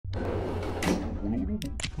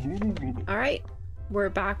Alright, we're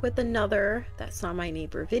back with another That's Not My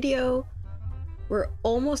Neighbor video. We're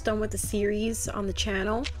almost done with the series on the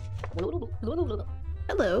channel.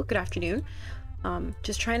 Hello, good afternoon.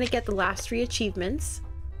 Just trying to get the last 3 achievements.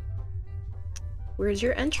 Where's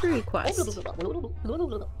your entry request?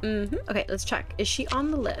 Okay, let's check. Is she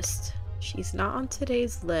on the list? She's not on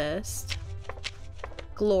today's list.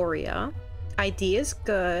 Gloria. ID is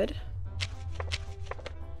good.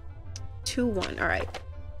 2-1. Alright.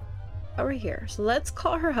 Over here. So let's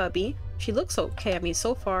call her hubby. She looks okay. I mean,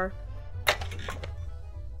 so far.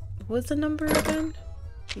 What's the number again?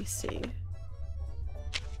 Let me see.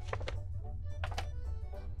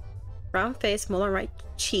 Round face, mole on right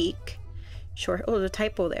cheek. Short. Oh, the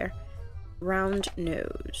typo there. Round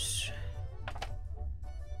nose.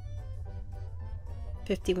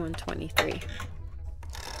 5123.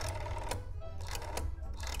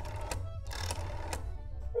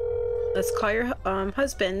 Let's call your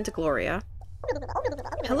husband, Gloria.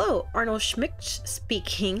 Hello, Arnold Schmidt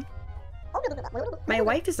speaking. My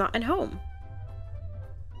wife is not at home.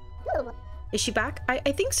 Is she back?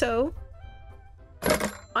 I think so.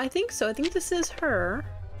 I think so. I think this is her.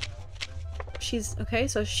 She's okay,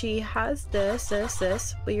 so she has this,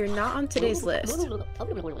 but you're not on today's list.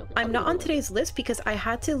 I'm not on today's list because I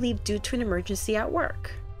had to leave due to an emergency at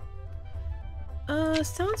work.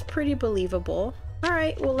 Sounds pretty believable.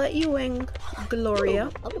 Alright, we'll let you in,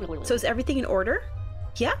 Gloria. So is everything in order?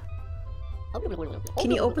 Yeah?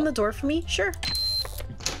 Can you open the door for me? Sure.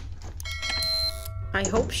 I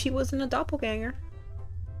hope she wasn't a doppelganger.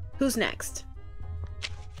 Who's next?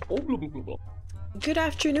 Good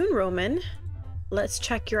afternoon, Roman. Let's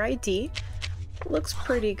check your ID. Looks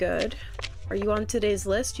pretty good. Are you on today's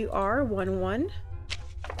list? You are. 1-1.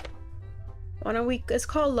 On a week, let's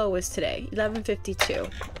call Lois today.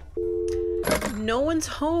 11:52. No one's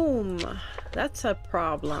home. That's a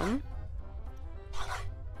problem.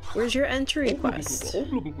 Where's your entry request?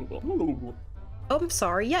 Oh, I'm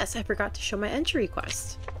sorry. Yes, I forgot to show my entry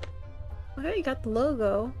request. Okay, you got the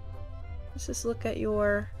logo. Let's just look at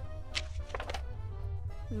your...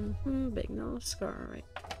 big nose, scar, right.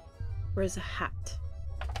 Where's the hat?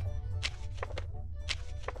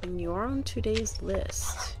 And you're on today's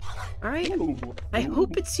list. Alright. I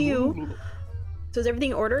hope it's you. So is everything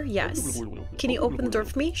in order? Yes. Can you open the door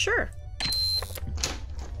for me? Sure.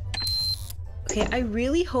 Okay, I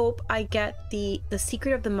really hope I get the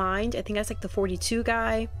Secret of the Mind. I think that's like the 42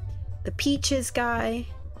 guy. The Peaches guy.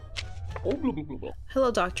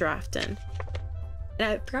 Hello, Dr. Afton. And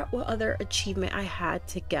I forgot what other achievement I had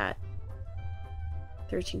to get.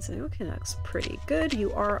 13 something. Okay, that's pretty good.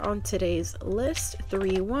 You are on today's list.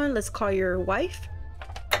 3-1. Let's call your wife.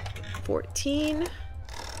 14.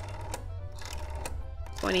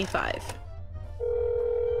 25.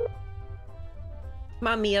 Come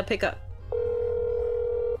on, Mia, pick up.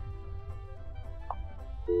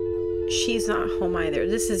 She's not home either.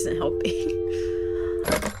 This isn't helping.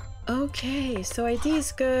 Okay, so ID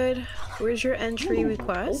is good. Where's your entry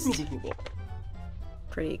request?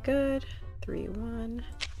 Pretty good. 3-1.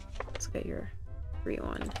 Let's get your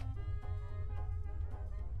 3-1.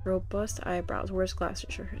 Robust eyebrows. Where's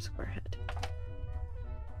glasses? Her square head.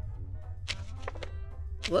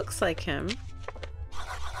 Looks like him.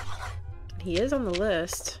 He is on the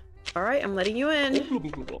list. Alright, I'm letting you in.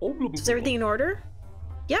 Is everything in order?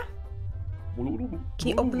 Yeah. Can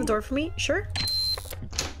you open the door for me? Sure.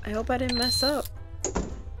 I hope I didn't mess up.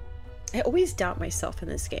 I always doubt myself in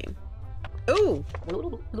this game. Ooh.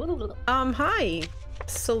 Hi,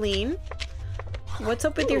 Celine. What's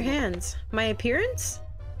up with your hands? My appearance?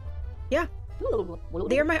 Yeah.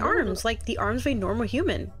 They are my arms, like the arms of a normal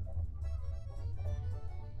human.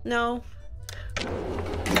 No.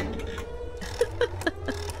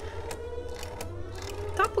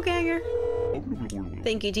 Doppelganger.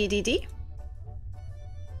 Thank you, D.D.D.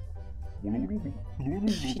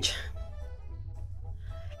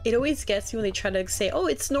 It always gets me when they try to say, oh,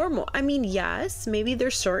 it's normal. I mean, yes, maybe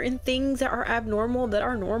there's certain things that are abnormal that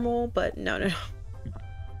are normal, but no.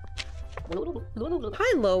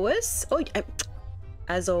 Hi, Lois. Oh,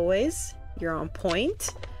 as always, you're on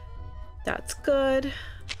point. That's good.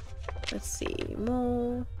 Let's see.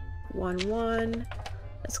 Mole. 1-1.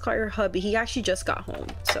 Let's call your hubby. He actually just got home,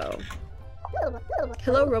 so.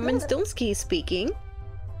 Hello, Roman Stilsky speaking.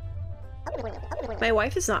 My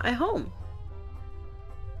wife is not at home.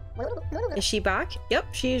 Is she back?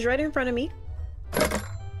 Yep, she's right in front of me.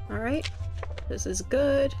 Alright. This is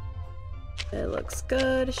good. It looks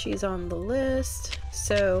good. She's on the list.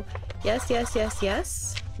 So, yes.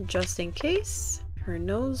 Just in case. Her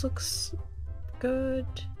nose looks good.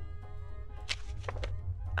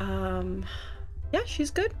 Yeah,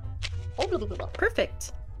 she's good.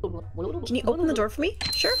 Perfect. Can you open the door for me?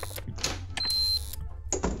 Sure.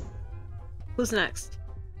 Who's next?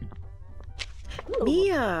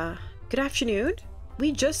 Mia. Good afternoon.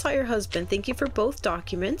 We just saw your husband. Thank you for both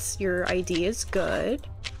documents. Your ID is good.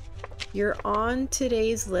 You're on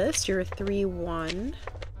today's list. You're 3-1.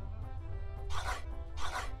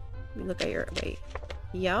 Let me look at your... Wait.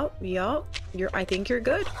 Yup. I think you're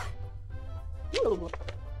good.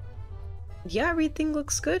 Yeah, everything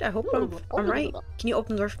looks good. I hope I'm right. Can you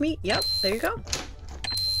open the door for me? Yep, there you go.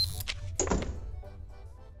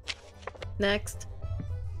 Next.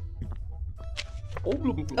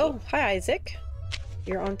 Oh, hi Isaac.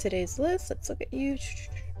 You're on today's list. Let's look at you.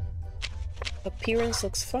 Appearance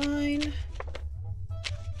looks fine.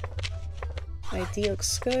 ID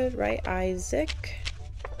looks good, right? Isaac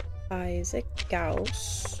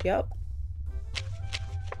Gauss. Yep.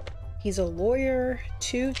 He's a lawyer.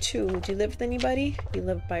 2-2. Do you live with anybody? You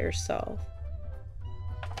live by yourself.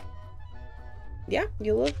 Yeah,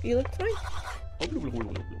 you look fine.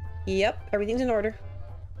 Yep, everything's in order.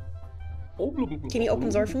 Can you open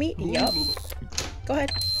the door for me? Yep. Go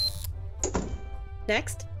ahead.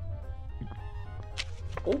 Next.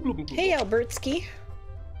 Hey, Albertsky.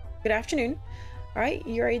 Good afternoon. Alright,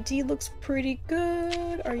 your ID looks pretty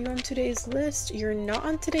good. Are you on today's list? You're not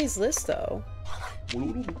on today's list, though.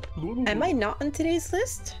 Am I not on today's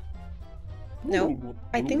list? No.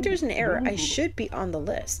 I think there's an error. I should be on the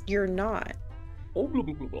list. You're not.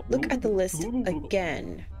 Look at the list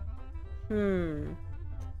again. You're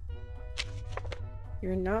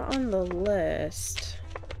not on the list.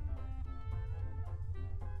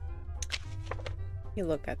 Let me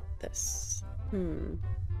look at this. I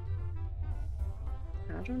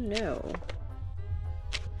don't know.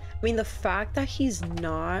 I mean, the fact that he's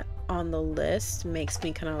not on the list makes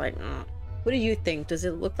me kind of like, What do you think? Does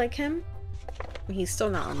it look like him? I mean, he's still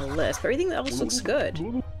not on the list, but everything else looks good.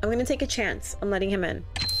 I'm gonna take a chance. I'm letting him in.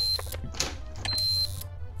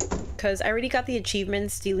 Because I already got the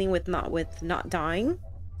achievements dealing with not dying.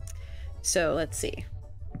 So let's see.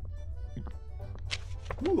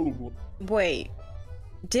 Wait.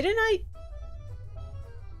 Didn't I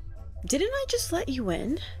just let you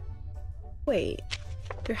in? Wait.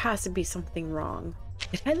 There has to be something wrong.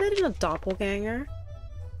 Did I let in a doppelganger?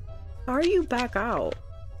 How are you back out?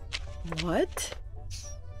 What?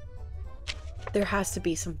 There has to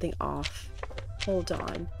be something off. Hold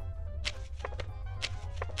on.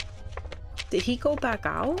 Did he go back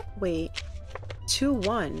out? Wait.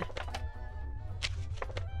 2-1.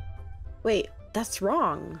 Wait, that's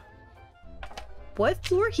wrong. What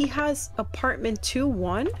floor? He has apartment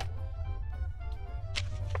 2-1?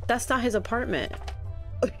 That's not his apartment.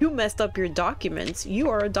 You messed up your documents. You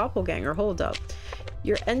are a doppelganger. Hold up.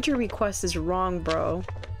 Your entry request is wrong, bro.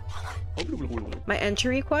 My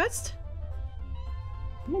entry request?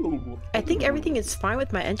 I think everything is fine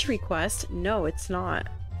with my entry request. No, it's not.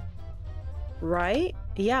 Right?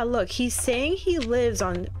 Yeah, look, he's saying he lives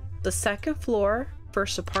on the 2nd floor,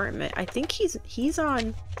 1st apartment. I think he's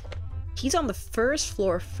on the 1st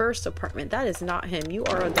floor, 1st apartment. That is not him. You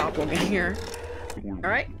are a doppelganger. All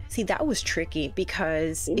right. See, that was tricky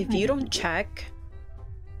because if you don't check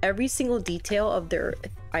every single detail of their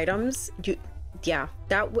items,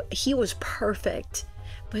 he was perfect,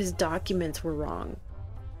 but his documents were wrong.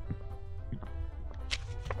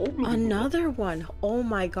 Another one. Oh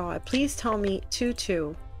my god. Please tell me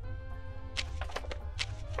 2-2.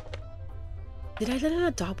 Did I let in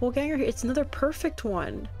a doppelganger? It's another perfect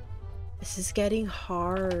one. This is getting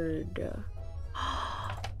hard.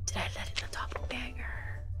 Did I let in a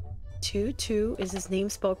doppelganger? 2-2. Is his name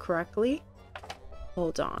spelled correctly?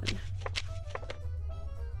 Hold on.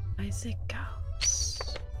 Isaac Gauss.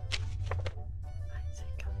 Isaac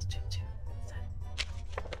Gauss 2-2.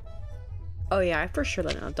 Oh yeah, I for sure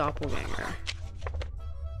let in a doppelganger.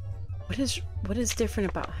 What is different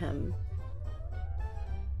about him?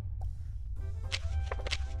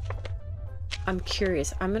 I'm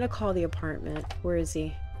curious. I'm gonna call the apartment. Where is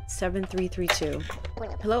he? 7332.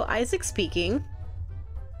 Hello, Isaac speaking.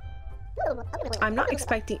 I'm not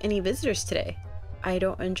expecting any visitors today. I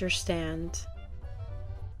don't understand.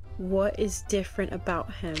 What is different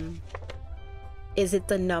about him? Is it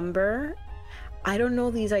the number? I don't know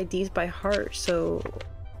these IDs by heart, so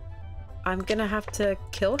I'm gonna have to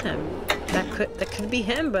kill him. That could be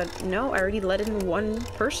him, but no, I already let in one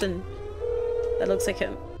person that looks like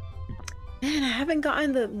him. Man, I haven't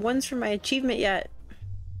gotten the ones for my achievement yet.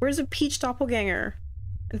 Where's a peach doppelganger?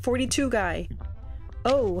 And 42 guy.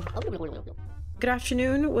 Oh. Good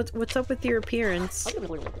afternoon. What's up with your appearance?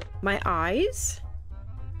 My eyes?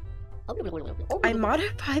 I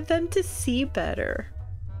modified them to see better.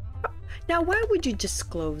 Now, why would you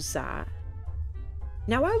disclose that?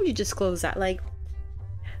 Now, why would you disclose that? Like,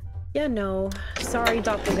 yeah, no. Sorry,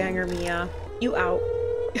 Doppelganger Mia. You out.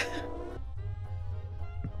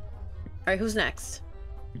 Alright, who's next?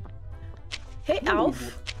 Hey,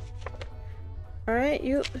 Alf. Alright,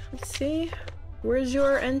 let's see. Where's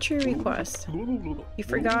your entry request? You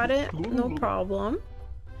forgot it? No problem.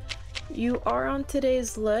 You are on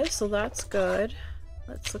today's list, so that's good.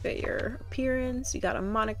 Let's look at your appearance. You got a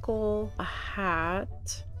monocle, a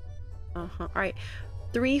hat. Alright.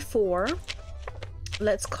 3-4.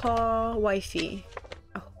 Let's call wifey.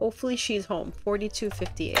 Hopefully she's home.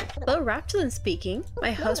 4258. Hello, Raptolin speaking.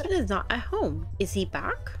 My husband is not at home. Is he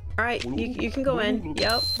back? Alright, you can go in.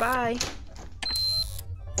 Yep, bye.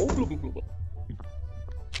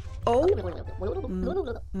 Oh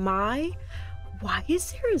my. Why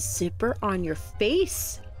is there a zipper on your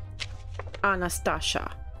face,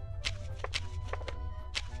 Anastasia?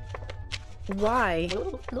 Why?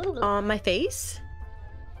 On my face?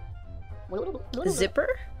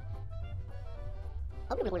 Zipper?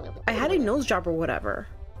 I had a nose job or whatever.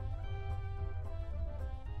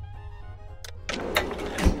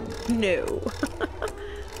 No.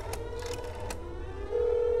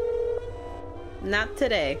 Not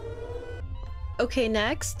today. Okay,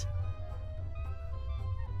 next.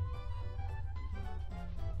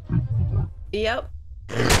 Yep.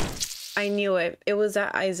 I knew it. It was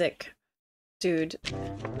that Isaac. Dude.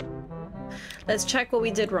 Let's check what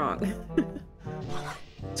we did wrong.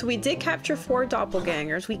 So we did capture 4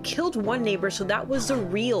 doppelgangers. We killed 1 neighbor, so that was the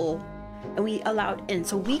real. And we allowed in.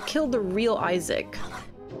 So we killed the real Isaac.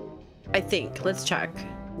 I think. Let's check.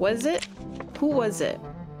 Was it? Who was it?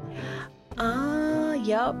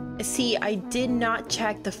 Yep. See, I did not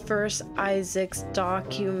check the first Isaac's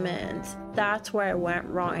document. That's where I went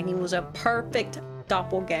wrong. And he was a perfect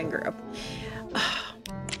doppelganger.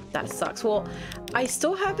 That sucks. Well, I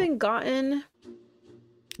still haven't gotten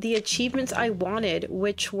the achievements I wanted,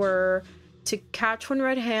 which were to catch one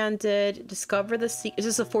red-handed, discover the secret. This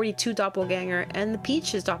is a 42 doppelganger, and the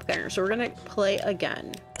Peaches doppelganger. So we're gonna play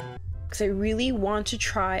again because I really want to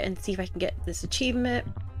try and see if I can get this achievement.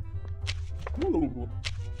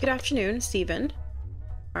 Good afternoon, Steven.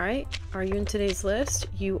 All right, are you in today's list?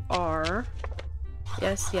 You are.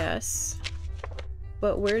 Yes, yes.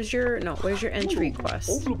 But where's your entry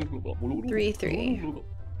request? 3-3.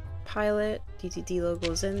 Pilot, D.D.D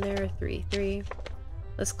logo's in there, 3-3.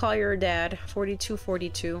 Let's call your dad,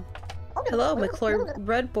 4242. Hello, McCloy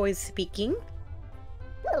Red Boys speaking.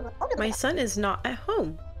 My son is not at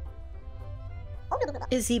home.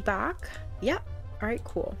 Is he back? Yeah. Alright,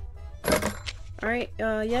 cool. Alright,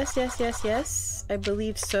 yes. I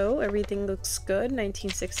believe so. Everything looks good.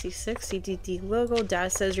 1966, D.D.D logo.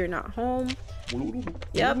 Dad says you're not home.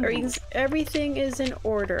 Yep, everything is in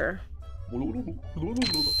order.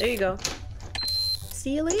 There you go.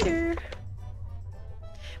 See you later.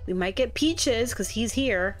 We might get Peaches because he's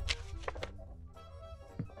here.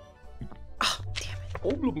 Oh, damn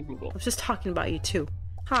it. I was just talking about you too.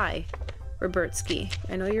 Hi, Robertsky.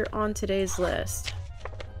 I know you're on today's list.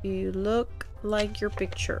 You look like your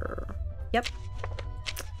picture. Yep.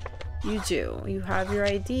 You do. You have your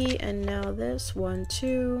ID and now this 1,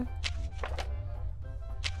 2.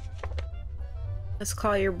 Let's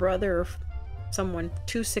call your brother or someone.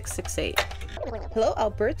 2668. Hello,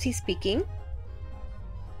 Albert. He's speaking.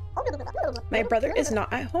 My brother is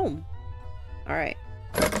not at home. All right.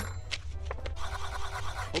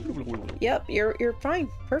 Yep, you're fine.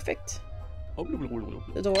 Perfect.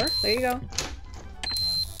 The door. There you go.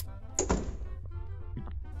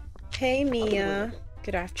 Hey, Mia.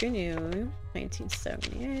 Good afternoon.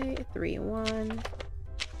 1978. 3-1.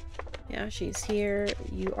 Yeah, she's here.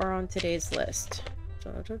 You are on today's list.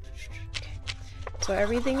 Okay. So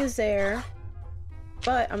everything is there.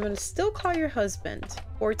 But I'm going to still call your husband.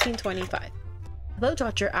 1425. Hello,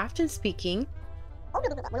 Dr. Afton speaking.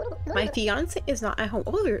 My fiance is not at home.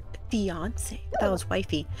 Oh, your fiance. That was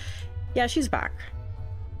wifey. Yeah, she's back.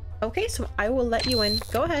 Okay, so I will let you in.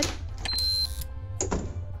 Go ahead.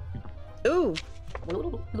 Ooh.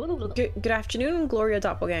 Good afternoon, Gloria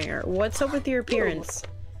Doppelganger. What's up with your appearance?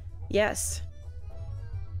 Yes.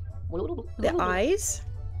 The eyes?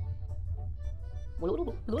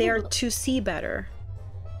 They are to see better.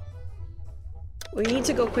 We need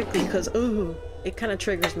to go quickly because, ooh, it kind of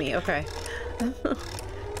triggers me. Okay.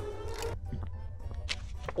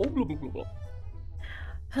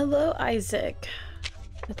 Hello, Isaac.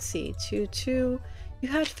 Let's see. 2-2. You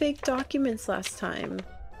had fake documents last time.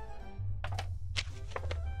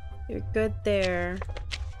 You're good there.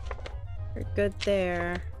 You're good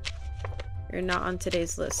there. You're not on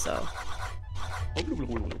today's list, so...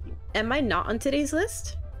 Am I not on today's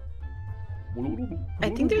list? I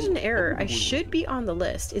think there's an error. I should be on the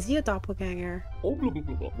list. Is he a doppelganger?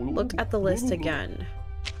 Look at the list again.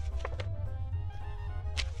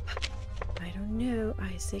 I don't know.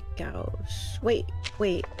 Isaac Gauss. Wait.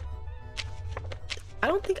 I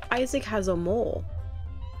don't think Isaac has a mole.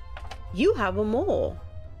 You have a mole.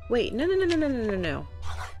 Wait, no.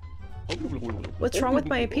 What's wrong with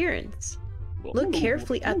my appearance? Look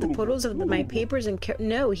carefully at the photos of my papers and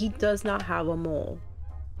no, he does not have a mole.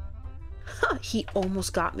 Huh, he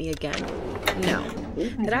almost got me again. No.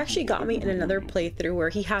 That actually got me in another playthrough where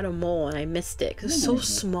he had a mole and I missed it because it's so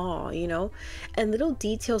small, you know? And little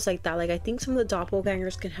details like that, like I think some of the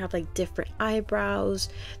doppelgangers can have like different eyebrows.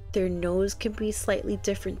 Their nose can be slightly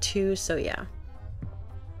different too, so yeah.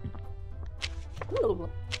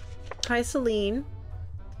 Hi, Celine.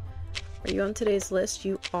 Are you on today's list?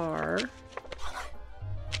 You are.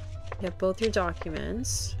 You have both your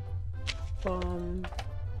documents.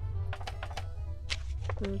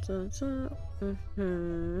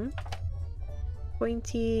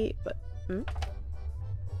 Pointy, but wait,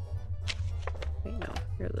 no,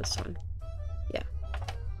 you're this one. Yeah.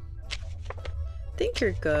 I think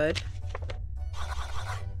you're good.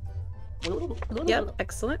 Yep,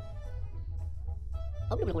 excellent.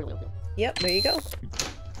 Yep, there you go.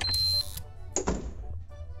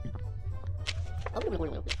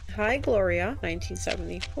 Hi, Gloria.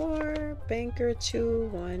 1974. Banker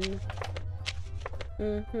 2-1.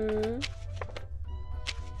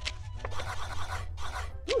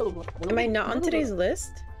 Am I not on today's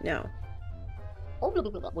list? No.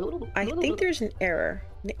 I think there's an error.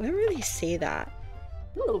 Why don't really say that?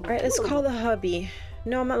 Alright, let's call the hubby.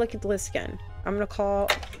 No, I'm not looking at the list again. I'm gonna call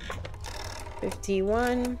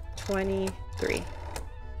 5123.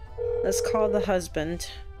 Let's call the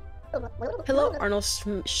husband. Hello, Arnold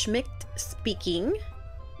Schmidt speaking.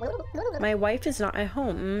 My wife is not at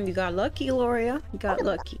home. You got lucky, Gloria. You got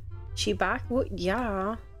lucky. She back? What?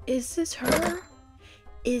 Yeah. Is this her?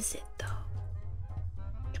 Is it though?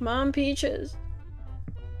 Come on, Peaches.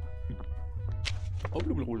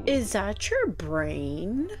 Is that your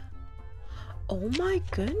brain? Oh my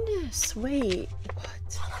goodness. Wait.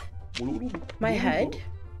 What? My head?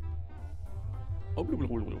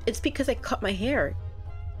 It's because I cut my hair.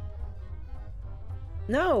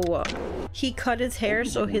 No, he cut his hair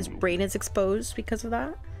so his brain is exposed because of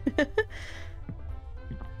that.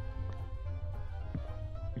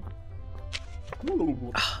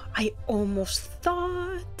 Oh, I almost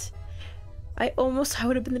thought. I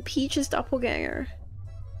would have been the Peaches doppelganger.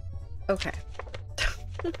 Okay.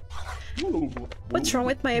 What's wrong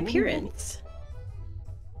with my appearance?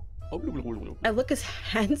 I look as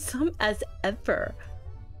handsome as ever.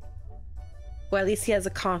 Well, at least he has a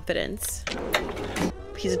confidence.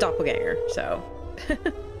 He's a doppelganger, so.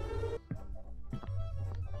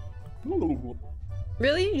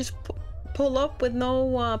 Really? You just pull up with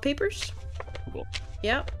no papers?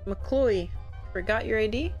 Yep, McCloy. Forgot your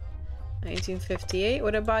ID? 1958.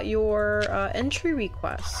 What about your entry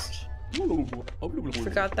request?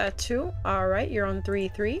 Forgot that too. Alright, you're on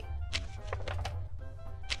 3-3.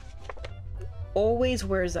 Always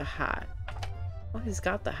wears a hat. Oh, he's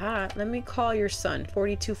got the hat. Let me call your son.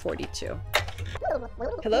 4242.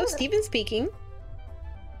 Hello, Steven speaking.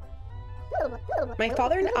 My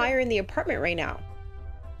father and I are in the apartment right now.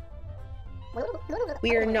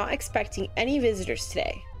 We are not expecting any visitors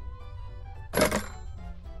today.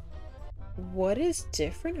 What is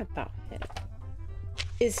different about him?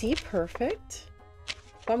 Is he perfect?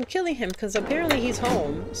 Well, I'm killing him because apparently he's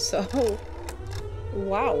home, so...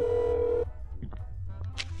 Wow.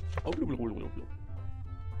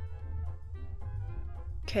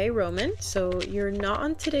 Okay, Roman, so you're not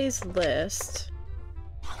on today's list.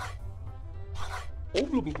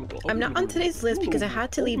 I'm not on today's list because I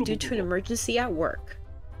had to leave due to an emergency at work.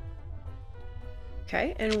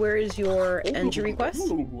 Okay, and where is your entry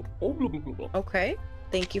request? Okay,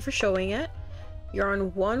 thank you for showing it. You're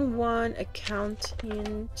on 1-1 accountant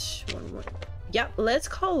 1-1. Yep, let's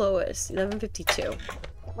call Lois. 1152.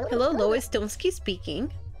 Hello, Lois Stomsky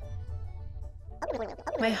speaking.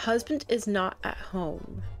 My husband is not at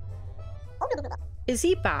home. Is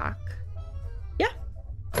he back? Yeah.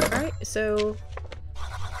 Alright, so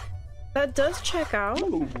that does check out.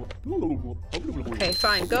 Okay,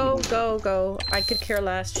 fine. Go, go, go. I could care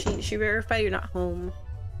less. She verified you're not home.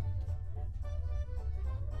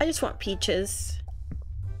 I just want Peaches.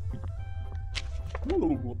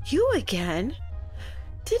 You again?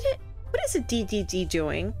 What is a D.D.D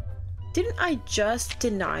doing? Didn't I just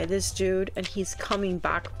deny this dude and he's coming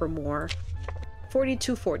back for more?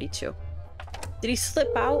 4242. Did he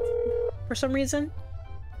slip out for some reason?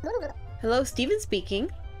 Hello, Steven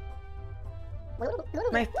speaking.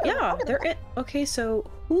 Yeah, they're it. Okay, so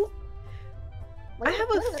who? I have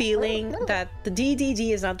a feeling that the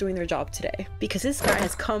D.D.D is not doing their job today because this guy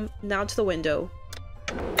has come now to the window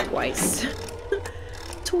twice.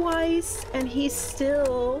 Twice, and he's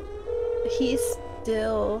still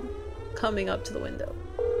coming up to the window.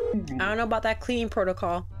 I don't know about that cleaning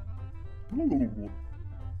protocol. You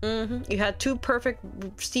had two perfect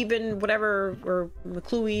Steven whatever or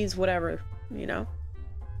McCluey's whatever, you know.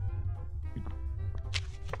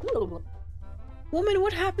 Woman,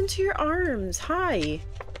 what happened to your arms? Hi.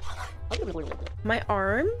 My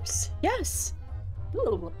arms? Yes.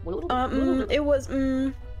 It was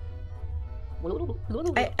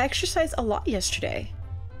I exercised a lot yesterday.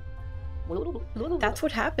 That's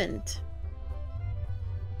what happened.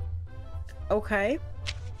 Okay.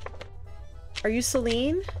 Are you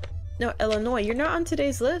Celine? No, Illinois. You're not on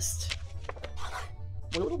today's list.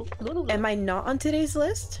 Am I not on today's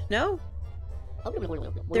list? No.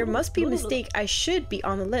 There must be a mistake. I should be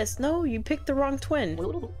on the list. No, you picked the wrong twin.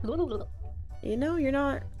 You know, you're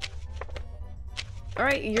not.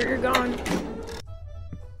 Alright, you're gone.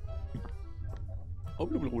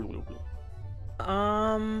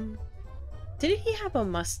 Didn't he have a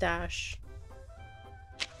mustache?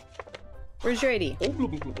 Where's your ID?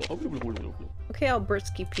 Okay,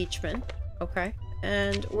 Albertsky Peachman. Okay.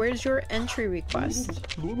 And where's your entry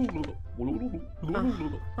request?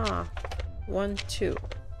 1, 2.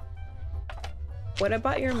 What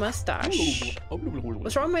about your mustache?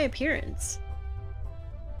 What's wrong with my appearance?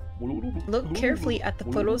 Look carefully at the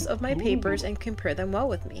photos of my papers and compare them well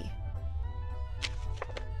with me.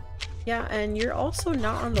 Yeah, and you're also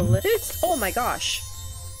not on the list. Oh my gosh.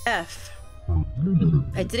 F.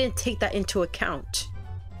 I didn't take that into account.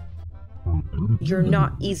 You're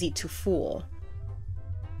not easy to fool.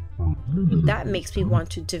 That makes me want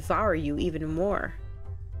to devour you even more.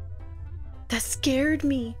 That scared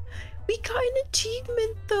me. We got an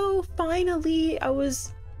achievement though, finally. I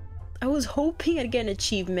was hoping I'd get an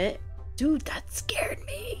achievement. Dude, that scared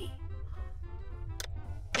me.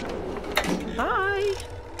 Hi.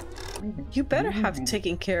 You better have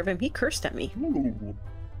taken care of him. He cursed at me.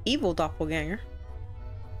 Evil doppelganger.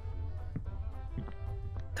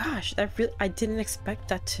 Gosh, I didn't expect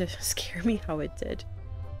that to scare me how it did.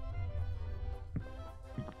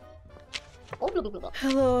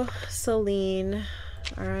 Hello, Celine.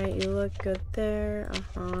 Alright, you look good there.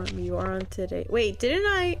 You are on today. Wait, didn't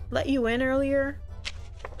I let you in earlier?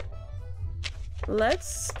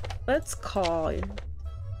 Let's call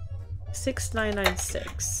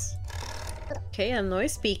 6996. Okay, Illinois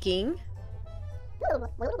speaking.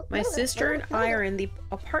 My sister and I are in the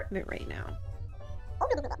apartment right now.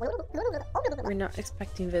 We're not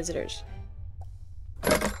expecting visitors.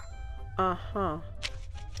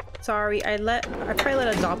 Sorry, I probably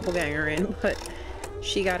let a doppelganger in, but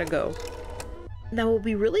she gotta go. That will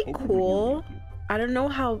be really cool. I don't know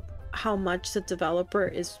how much the developer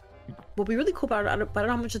is. Will be really cool about it, but I don't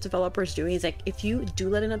know how much the developer is doing. Is like if you do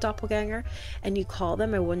let in a doppelganger and you call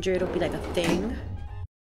them, I wonder it'll be like a thing.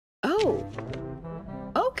 Oh,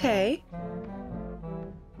 okay.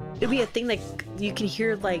 It'd be a thing like you can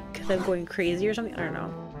hear like them going crazy or something. I don't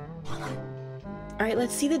know. All right,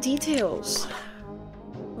 let's see the details.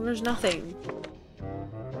 Well, there's nothing.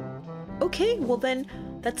 Okay, well then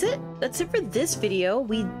that's it. That's it for this video.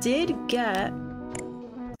 We did get.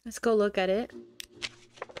 Let's go look at it.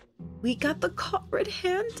 We got the caught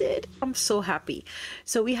red-handed. I'm so happy.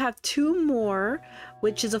 So we have 2 more,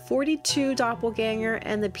 which is a 42 doppelganger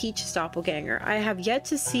and the Peaches doppelganger. I have yet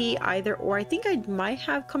to see either or. I think I might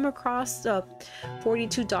have come across the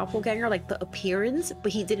 42 doppelganger, like the appearance,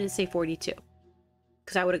 but he didn't say 42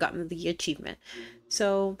 because I would have gotten the achievement.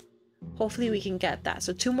 So hopefully we can get that.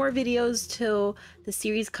 So 2 more videos till the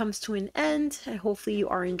series comes to an end, and hopefully you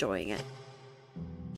are enjoying it.